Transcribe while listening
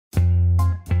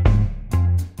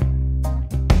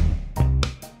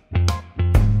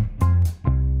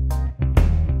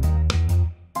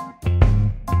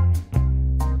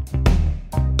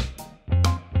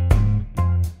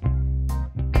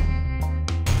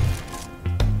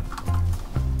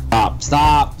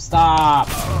Stop, stop, stop!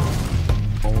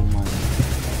 Oh my.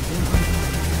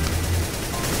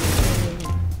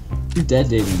 You're dead,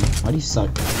 Davey. Why do you suck?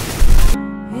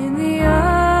 In the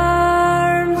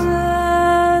arms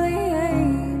of the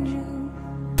angel.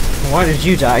 Why did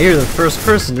you die? You're the first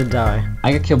person to die.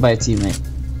 I got killed by a teammate.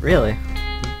 Really?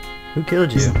 Who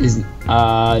killed you?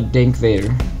 Dank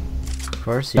Vader. Of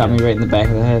course you Got me did. right in the back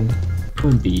of the head.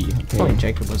 Would be okay. Oh,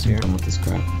 Jacob was here. Done with this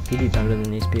crap. He'd be better than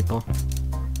these people.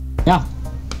 Yeah.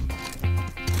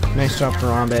 Nice job,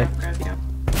 Harambe.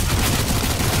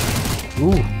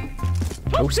 Ooh.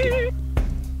 Toasty.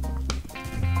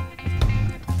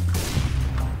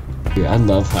 Dude, I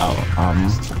love how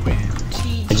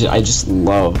I just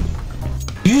love.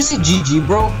 Did you say GG,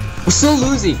 bro? We're still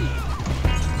losing.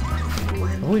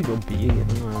 Oh, we go B.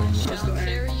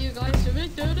 Carry you guys to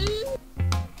victory.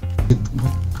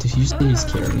 Did you say he's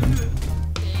carrying?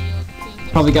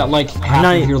 Probably got like half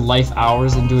of your life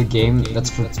hours into a game that's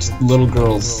for just little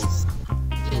girls.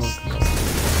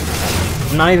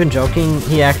 I'm not even joking.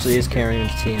 He actually is carrying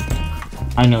his team.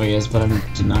 I know he is, but I'm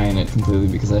denying it completely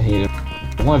because I hate it.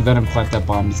 I want Venom plant that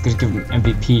bomb. He's gonna give him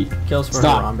MVP. Kills for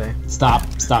Stop. Harambe. Stop.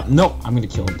 Stop. No, I'm gonna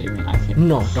kill him, Damien. I can't.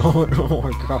 No, don't. Oh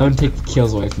my god. Don't take the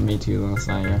kills away from me too, though. That's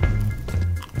not yeah.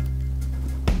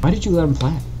 Why did you let him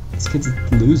plant? This kid's a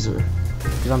loser.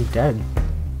 Because I'm dead.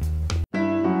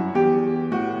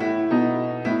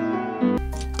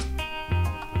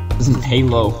 This is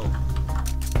Halo.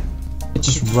 I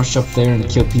just rush up there and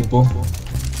kill people.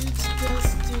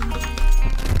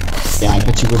 Yeah, I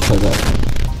bet you would play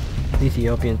that. The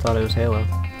Ethiopian thought it was Halo.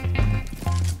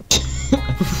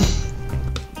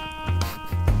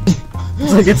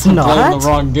 It's like it's Playing not. the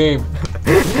wrong game.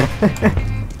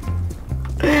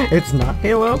 It's not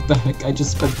Halo. What the heck? I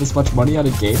just spent this much money on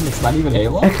a game that's not even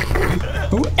Halo?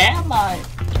 Who am I?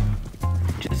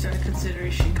 Just out of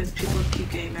consideration, because people keep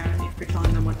getting mad at me for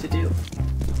telling them what to do.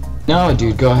 No,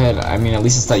 dude, go ahead. I mean, at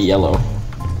least it's not yellow.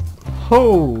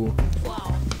 Ho!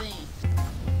 Wow, thanks.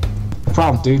 No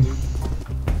problem, dude.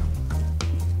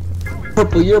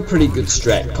 Purple, you're a pretty good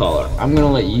strat caller. I'm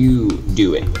gonna let you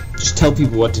do it. Just tell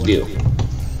people what to do.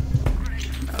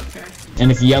 Okay.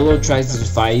 And if yellow tries to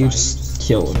defy you, just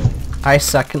kill him. I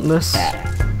second this.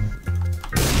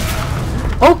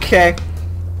 Okay.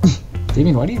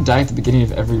 Damien, why do you die at the beginning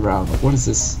of every round? Like, what is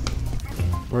this?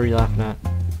 What are you laughing at?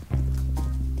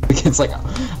 The kid's like,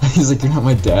 he's like, you're not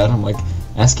my dad. I'm like,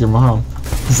 ask your mom.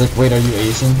 He's like, wait, are you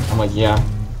Asian? I'm like, yeah.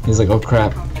 He's like, oh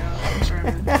crap. Calm down. I'm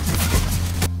sorry, man.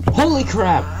 Holy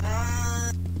crap!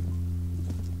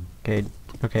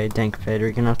 Okay, Dank Vader,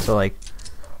 you're gonna have to like...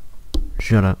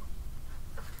 Shut up.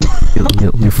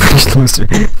 You're first loser.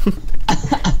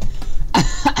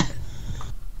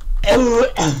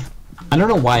 I don't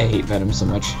know why I hate Venom so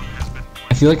much.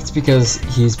 I feel like it's because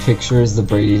his picture is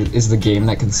the game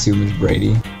that consumes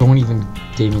Brady. Don't even,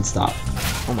 Damien, stop.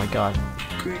 Oh my god.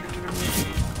 Green, I'm gonna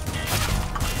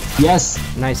Yes!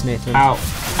 Nice, Nathan. Ow!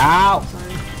 Ow!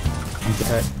 sorry. I'm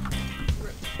dead.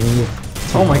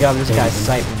 Oh my god, this guy's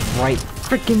sight right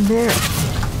freaking there.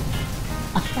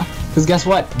 Cause guess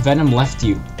what? Venom left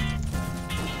you.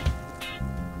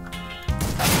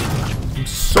 I'm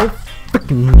so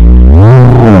freaking.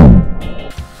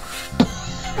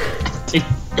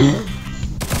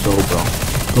 Go, bro.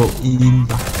 Go in.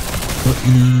 Go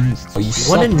in. Oh, you suck,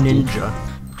 What a dude. ninja.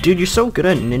 Dude, you're so good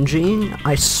at ninjaing,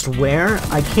 I swear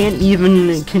I can't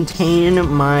even contain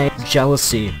my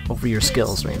jealousy over your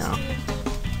skills right now.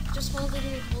 Just hold it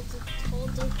here. Hold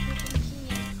the freaking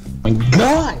key. Oh my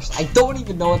gosh! I don't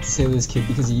even know what to say to this kid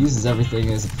because he uses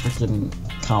everything as a freaking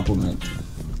compliment.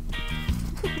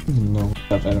 I don't even know what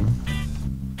up at him.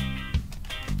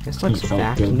 This looks He felt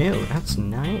back good. new. That's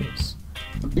nice.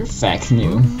 You're fact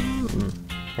new.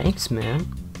 Thanks, man.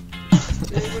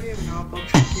 Does anybody have an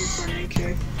outbox review for an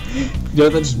AK? You know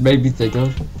what that just made me think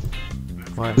of?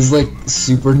 What? This like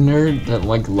super nerd that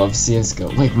like loves CS:GO,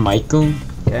 like Michael.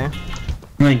 Okay.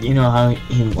 Like you know how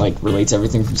he like relates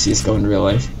everything from CS:GO in real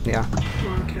life. Yeah.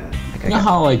 Come on, cat. You know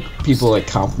how like people like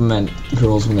compliment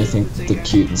girls when they think they're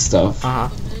cute and stuff. Uh-huh.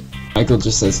 Michael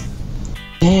just says,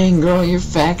 "Dang girl, you're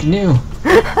fact new."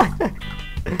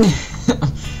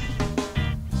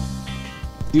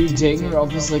 Dude,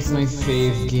 Danganronpa is like my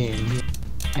fave game.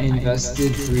 I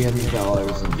invested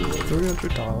 $300 into it.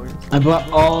 $300. I bought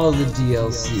all the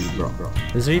DLC, bro.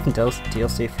 Is there even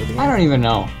DLC for the game? I don't even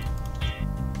know.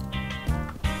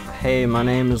 Hey, my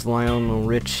name is Lionel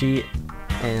Richie,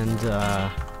 and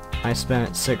I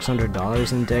spent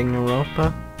 $600 in Danganronpa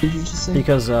What did you just say?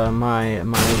 because my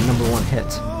 #1 hit.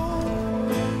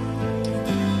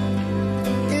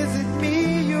 Is it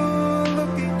me you're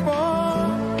looking for?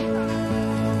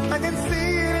 I can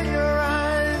see it in your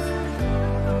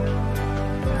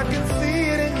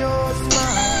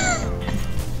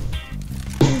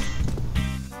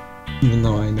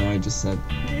said.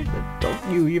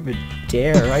 Don't you even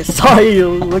dare. I saw you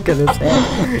look at his head.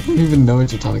 I don't even know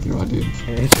what you're talking about, dude.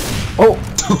 Oh!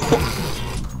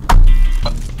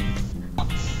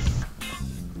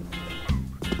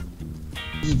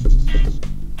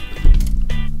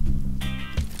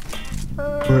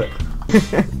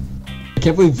 I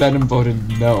can't believe Venom voted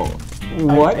no.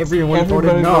 What? Everyone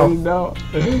Everybody voted no.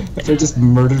 They just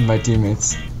murdered my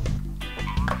teammates.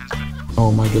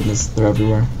 Oh my goodness, they're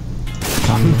everywhere.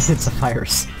 Communists. It's a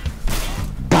virus.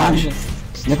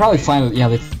 Communists. They're probably fine with, yeah,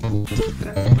 they.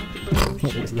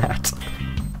 What was that?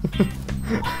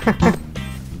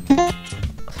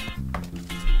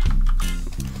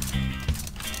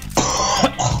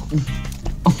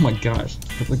 Oh my gosh,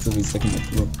 that looks like somebody's stuck in my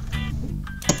throat.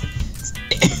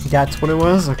 That's what it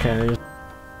was? Okay.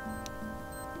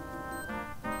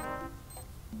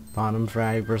 Bottom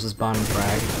frag versus bottom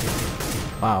frag.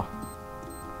 Wow.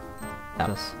 That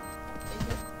was...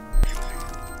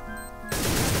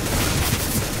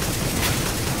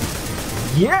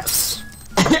 Yes!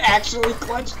 I actually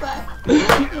clutched that?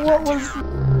 What was...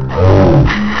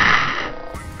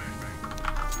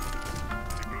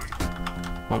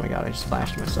 Oh my god, I just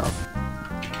flashed myself.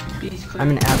 Beast clear. I'm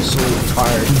an absolute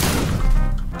retard.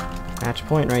 Match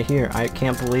point right here. I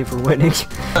can't believe we're winning.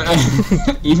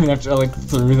 Even after I like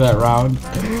threw that round.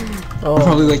 Oh. I'm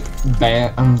probably like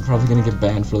ban. I'm probably gonna get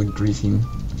banned for like griefing.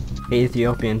 Hey,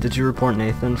 Ethiopian, did you report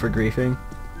Nathan for griefing?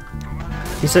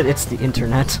 He said it's the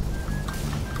internet.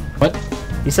 What?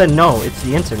 He said no, it's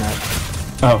the internet.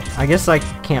 Oh. I guess I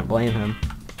can't blame him.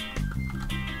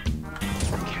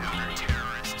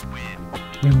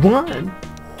 We won!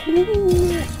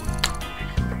 Ooh.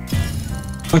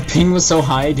 My ping was so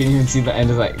high I didn't even see the end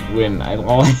of that win.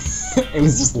 It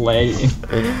was just lagging.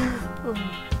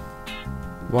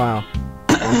 Wow.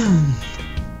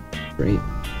 Great.